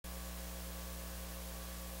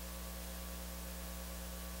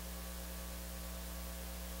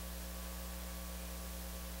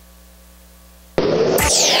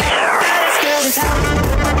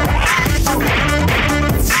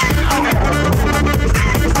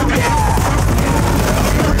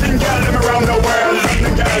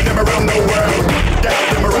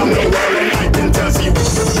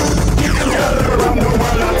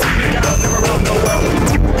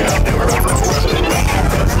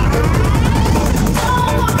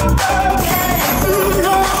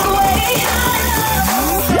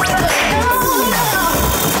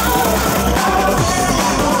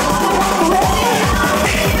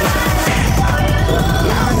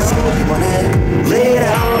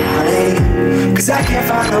I can't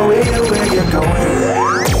find a way to where you're going.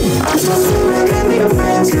 I'm still swimming in the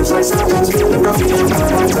offense, like something's getting rough in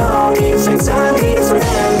my longings. Anxiety is an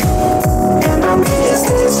end, and I miss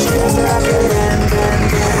this chance that I can end.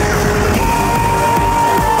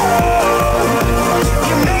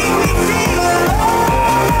 You make me feel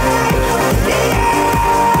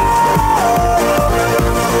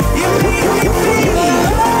you make me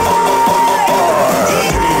feel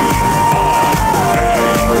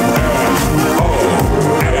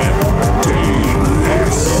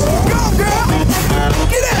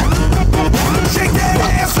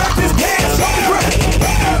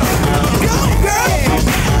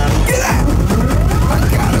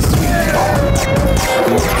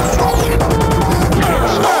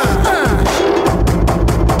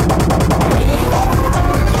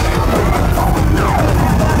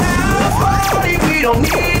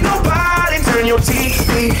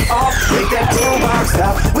TV off, take that toolbox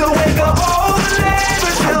out. We'll wake up all the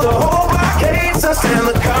neighbors till the whole block hates us and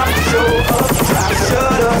the cops show up. Try to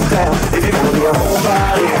shut us down. If you're gonna be a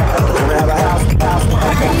homebody, we're gonna have a house.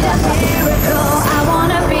 I need a miracle. I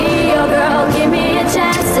wanna be your girl. Give me a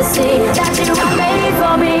chance to see that you are made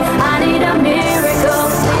for me. I need a miracle.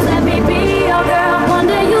 Please let me be your girl. One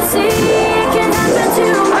day you'll see it can happen to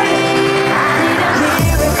me. I need a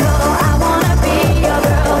miracle. I wanna be your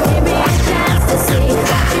girl. Give me a chance to see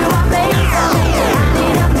that you are made for me. I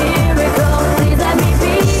need a miracle. Please let me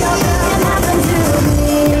be your girl. Can happen to me.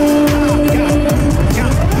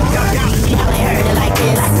 Y'all ain't heard it like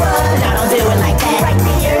this. But I don't do it like that. Right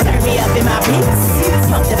here, turn me up in my beats.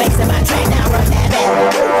 Smoke the bass in my track, now run that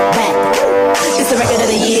back. It's the record of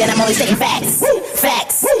the year and I'm only stating facts.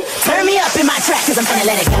 Facts. Turn me up in my track cause I'm finna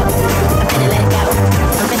let it go.